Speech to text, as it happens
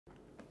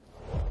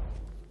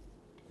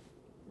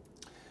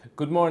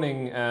Good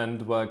morning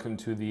and welcome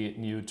to the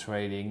new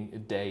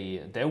trading day.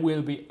 There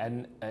will be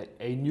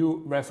a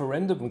new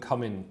referendum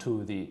coming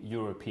to the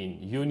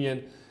European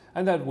Union,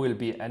 and that will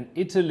be an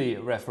Italy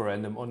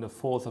referendum on the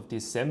 4th of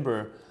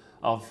December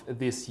of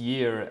this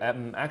year.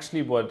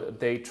 Actually,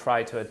 what they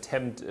try to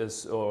attempt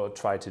is, or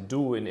try to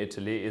do in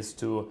Italy, is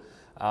to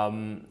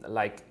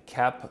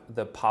cap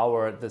the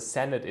power the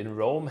Senate in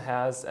Rome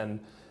has and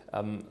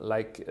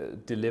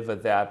deliver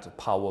that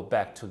power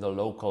back to the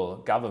local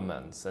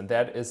governments. And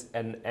that is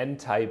an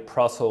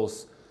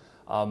anti-Brussels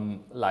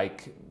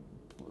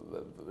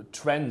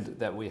trend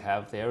that we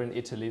have there in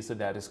Italy. So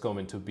that is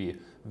going to be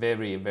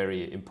very,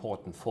 very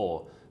important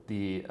for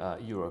the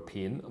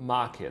European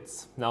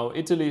markets. Now,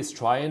 Italy is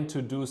trying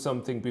to do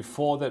something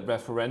before that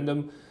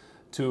referendum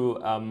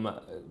to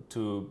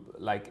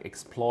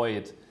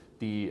exploit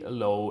the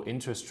low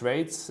interest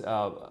rates.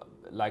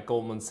 Like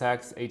Goldman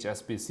Sachs,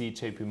 HSBC,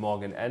 JP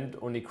Morgan and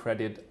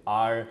UniCredit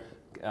are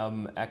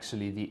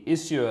actually the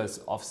issuers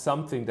of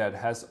something that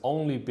has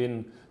only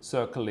been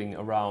circling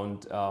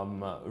around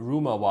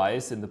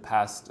rumor-wise in the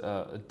past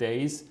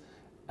days,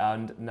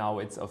 and now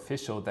it's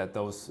official that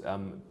those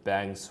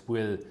banks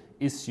will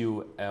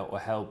issue or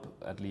help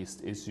at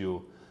least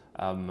issue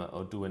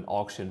or do an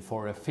auction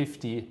for a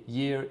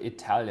 50-year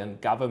Italian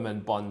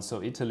government bond.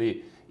 So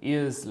Italy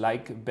is,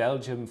 like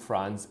Belgium,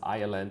 France,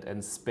 Ireland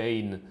and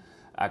Spain,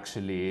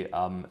 actually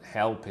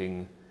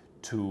helping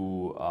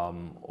to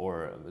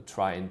or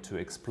trying to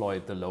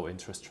exploit the low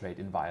interest rate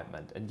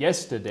environment. And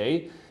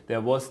yesterday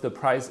there was the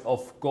price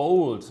of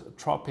gold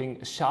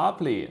dropping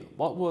sharply.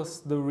 What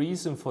was the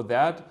reason for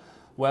that?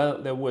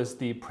 Well, there was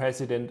the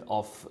president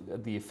of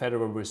the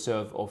Federal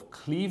Reserve of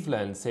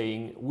Cleveland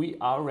saying we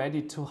are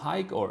ready to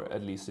hike, or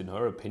at least in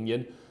her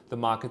opinion, the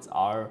markets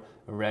are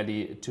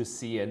ready to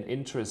see an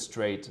interest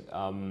rate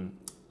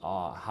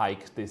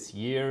hike this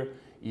year,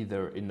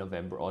 either in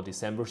November or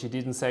December. She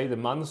didn't say the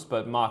months,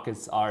 but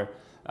markets are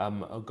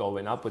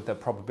going up with the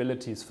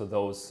probabilities for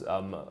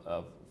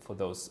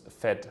those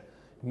Fed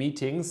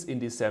meetings in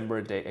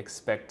December. They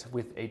expect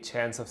with a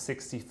chance of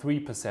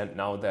 63%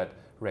 now that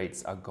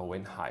rates are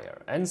going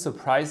higher. And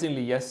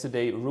surprisingly,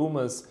 yesterday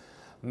rumors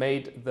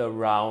made the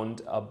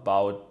round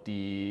about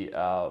the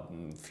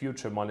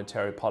future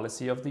monetary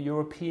policy of the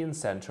European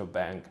Central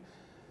Bank.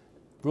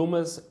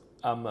 Rumors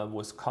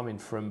was coming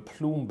from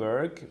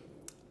Bloomberg.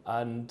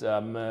 And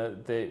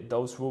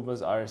those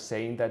rumors are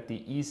saying that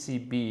the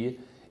ECB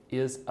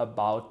is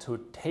about to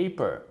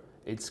taper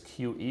its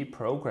QE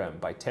program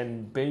by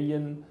 10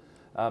 billion.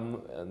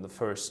 And the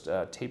first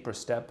taper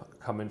step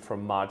coming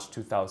from March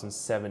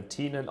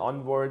 2017 and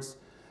onwards.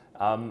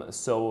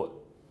 So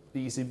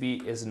the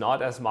ECB is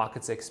not, as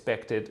markets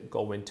expected,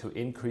 going to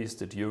increase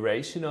the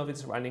duration of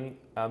its running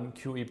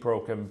QE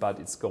program, but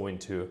it's going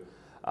to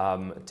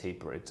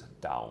taper it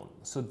down.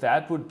 So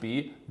that would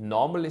be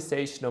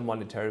normalization of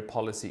monetary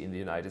policy in the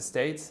United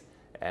States,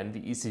 and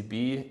the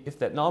ECB, if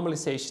that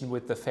normalization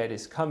with the Fed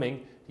is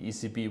coming, the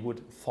ECB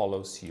would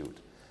follow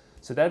suit.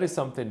 So that is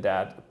something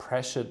that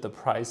pressured the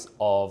price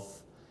of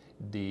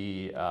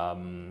the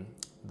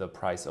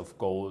price of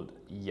gold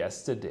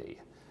yesterday.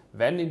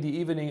 Then in the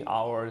evening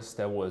hours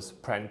there was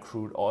Brent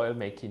crude oil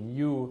making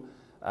new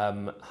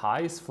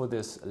highs for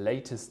this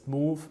latest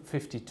move.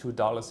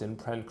 $52 in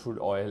Brent crude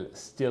oil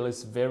still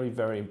is very,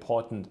 very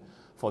important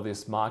for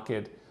this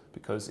market,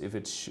 because if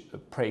it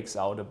breaks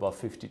out above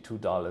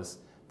 $52,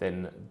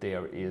 then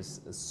there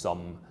is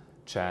some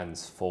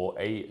chance for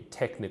a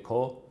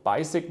technical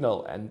buy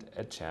signal and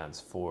a chance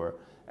for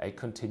a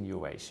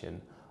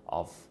continuation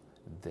of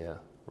the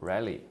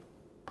rally.